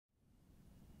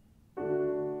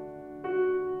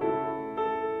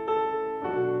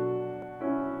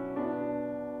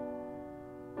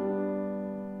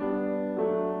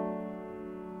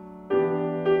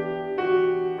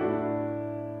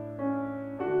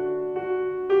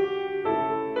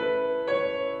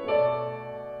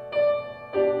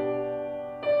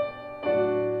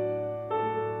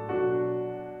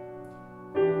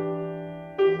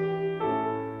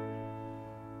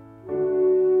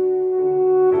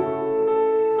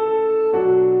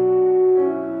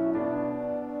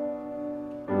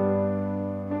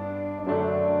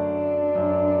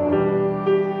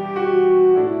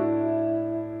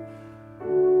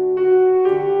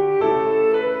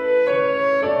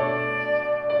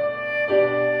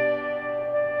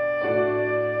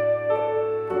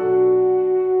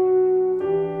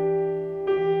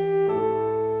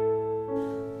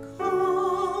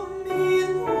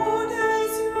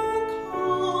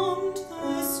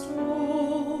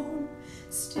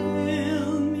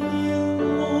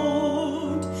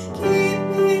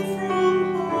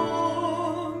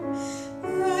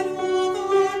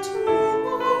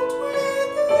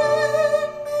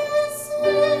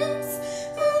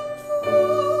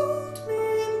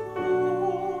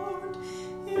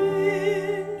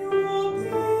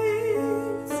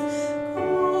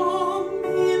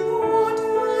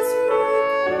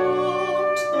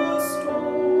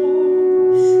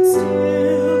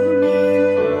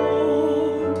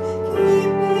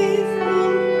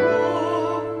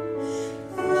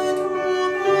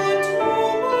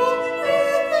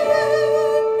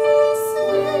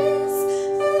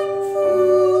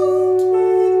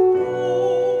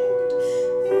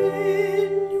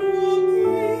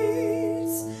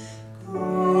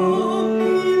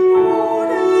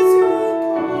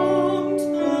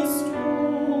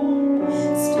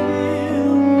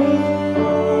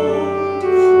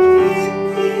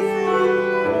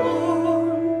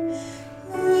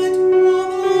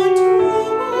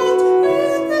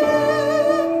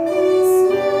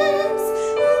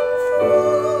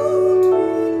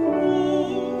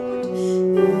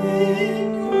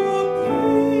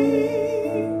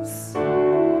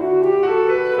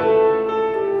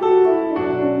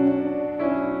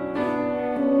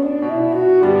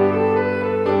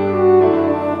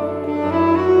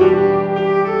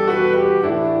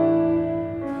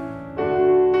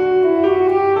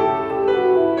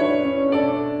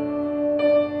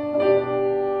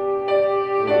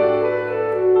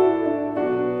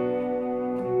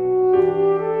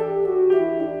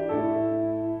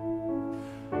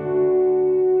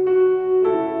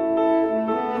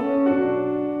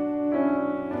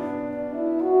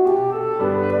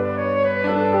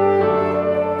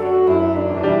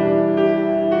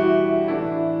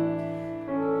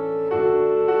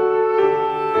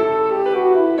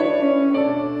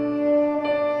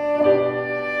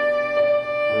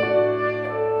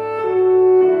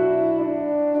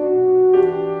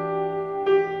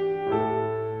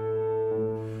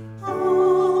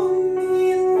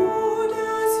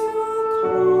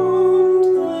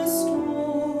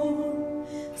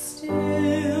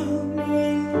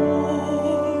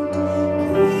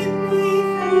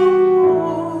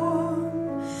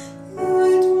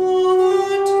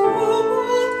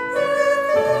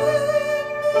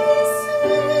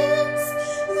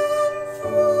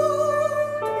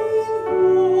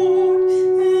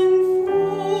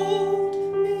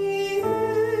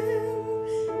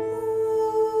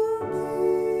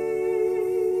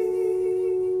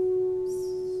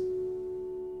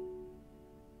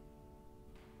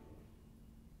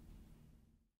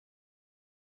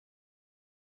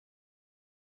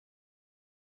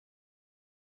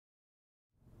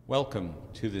Welcome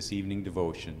to this evening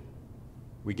devotion.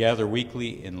 We gather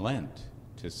weekly in Lent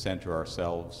to center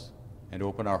ourselves and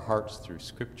open our hearts through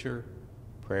scripture,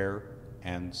 prayer,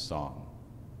 and song.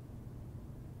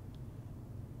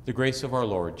 The grace of our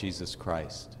Lord Jesus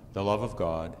Christ, the love of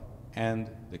God, and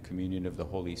the communion of the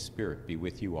Holy Spirit be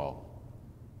with you all.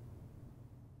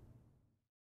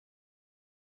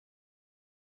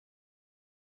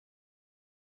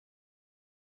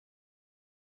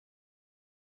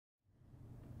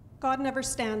 God never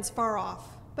stands far off,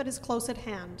 but is close at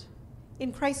hand.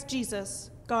 In Christ Jesus,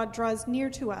 God draws near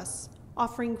to us,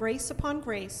 offering grace upon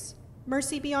grace,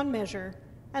 mercy beyond measure,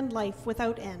 and life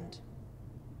without end.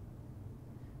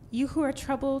 You who are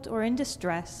troubled or in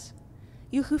distress,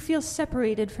 you who feel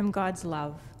separated from God's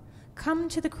love, come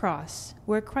to the cross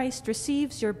where Christ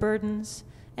receives your burdens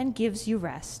and gives you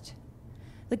rest.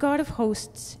 The God of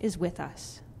hosts is with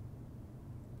us.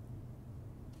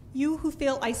 You who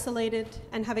feel isolated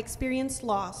and have experienced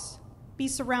loss, be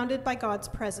surrounded by God's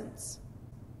presence.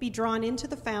 Be drawn into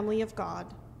the family of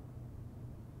God.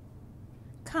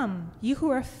 Come, you who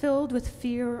are filled with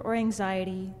fear or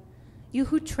anxiety, you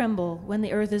who tremble when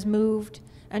the earth is moved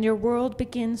and your world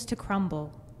begins to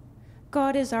crumble.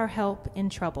 God is our help in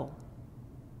trouble.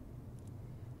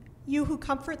 You who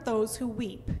comfort those who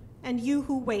weep, and you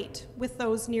who wait with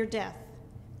those near death,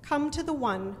 come to the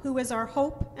one who is our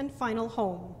hope and final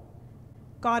home.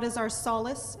 God is our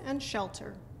solace and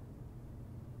shelter.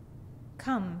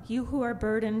 Come, you who are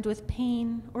burdened with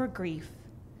pain or grief,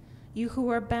 you who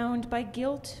are bound by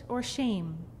guilt or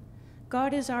shame.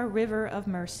 God is our river of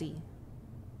mercy.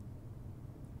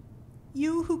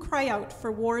 You who cry out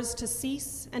for wars to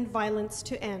cease and violence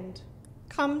to end,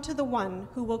 come to the one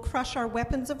who will crush our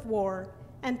weapons of war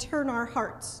and turn our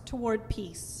hearts toward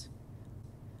peace.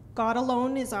 God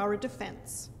alone is our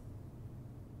defense.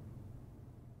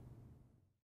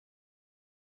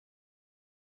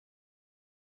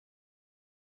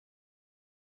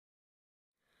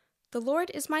 The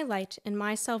Lord is my light and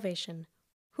my salvation.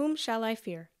 Whom shall I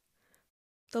fear?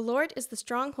 The Lord is the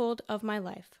stronghold of my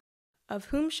life. Of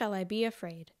whom shall I be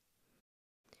afraid?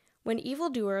 When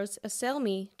evildoers assail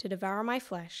me to devour my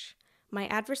flesh, my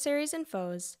adversaries and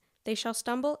foes, they shall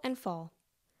stumble and fall.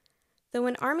 Though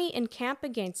an army encamp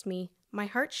against me, my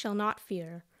heart shall not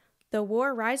fear. Though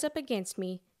war rise up against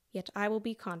me, yet I will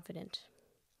be confident.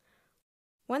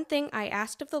 One thing I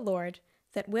asked of the Lord,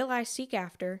 that will I seek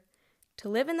after, to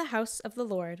live in the house of the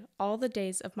Lord all the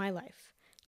days of my life,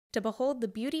 to behold the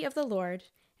beauty of the Lord,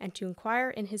 and to inquire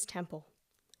in his temple.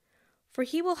 For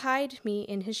he will hide me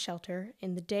in his shelter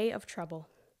in the day of trouble.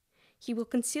 He will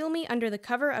conceal me under the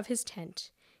cover of his tent.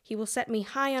 He will set me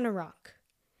high on a rock.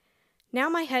 Now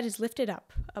my head is lifted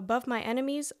up above my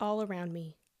enemies all around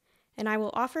me, and I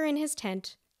will offer in his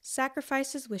tent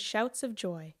sacrifices with shouts of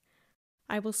joy.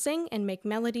 I will sing and make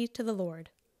melody to the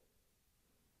Lord.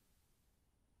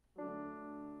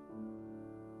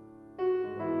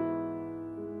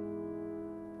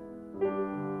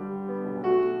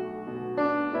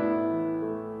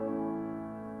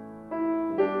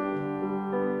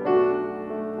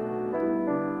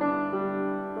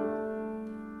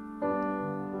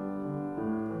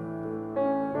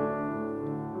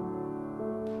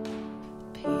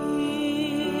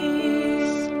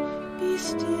 Peace, be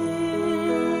still.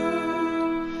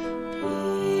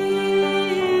 Peace.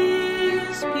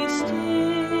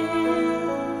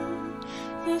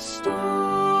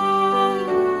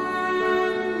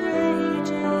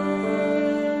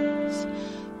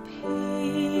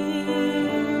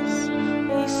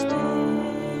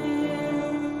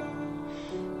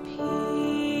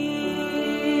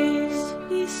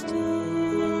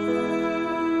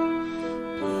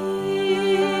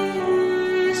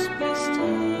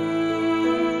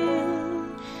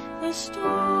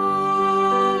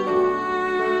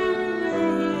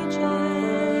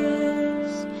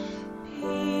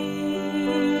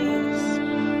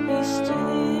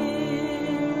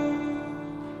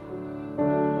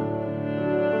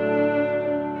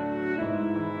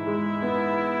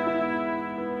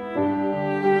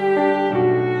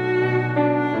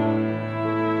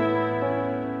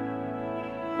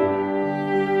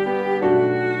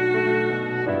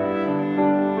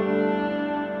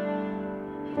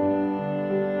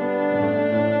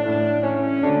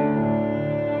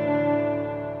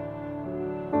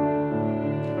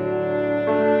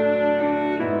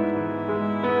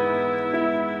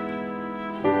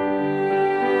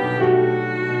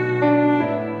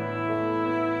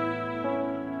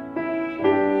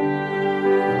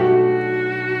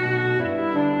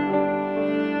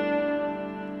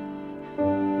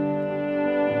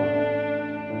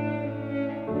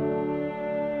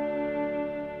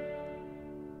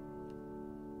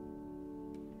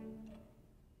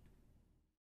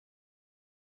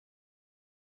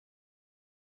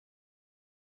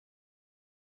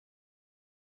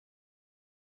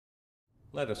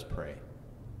 Let us pray.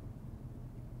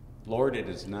 Lord, it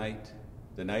is night.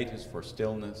 The night is for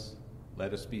stillness.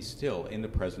 Let us be still in the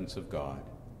presence of God.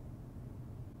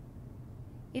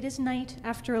 It is night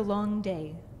after a long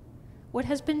day. What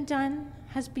has been done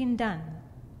has been done.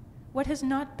 What has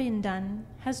not been done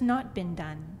has not been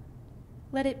done.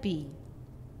 Let it be.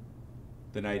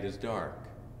 The night is dark.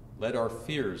 Let our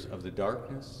fears of the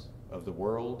darkness, of the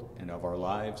world, and of our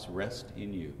lives rest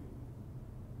in you.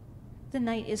 The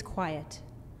night is quiet.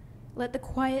 Let the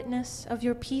quietness of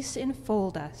your peace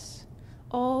enfold us,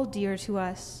 all dear to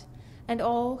us, and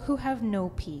all who have no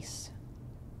peace.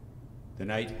 The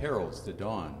night heralds the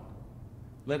dawn.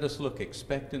 Let us look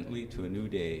expectantly to a new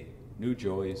day, new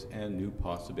joys, and new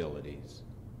possibilities.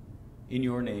 In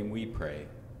your name we pray.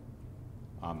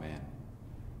 Amen.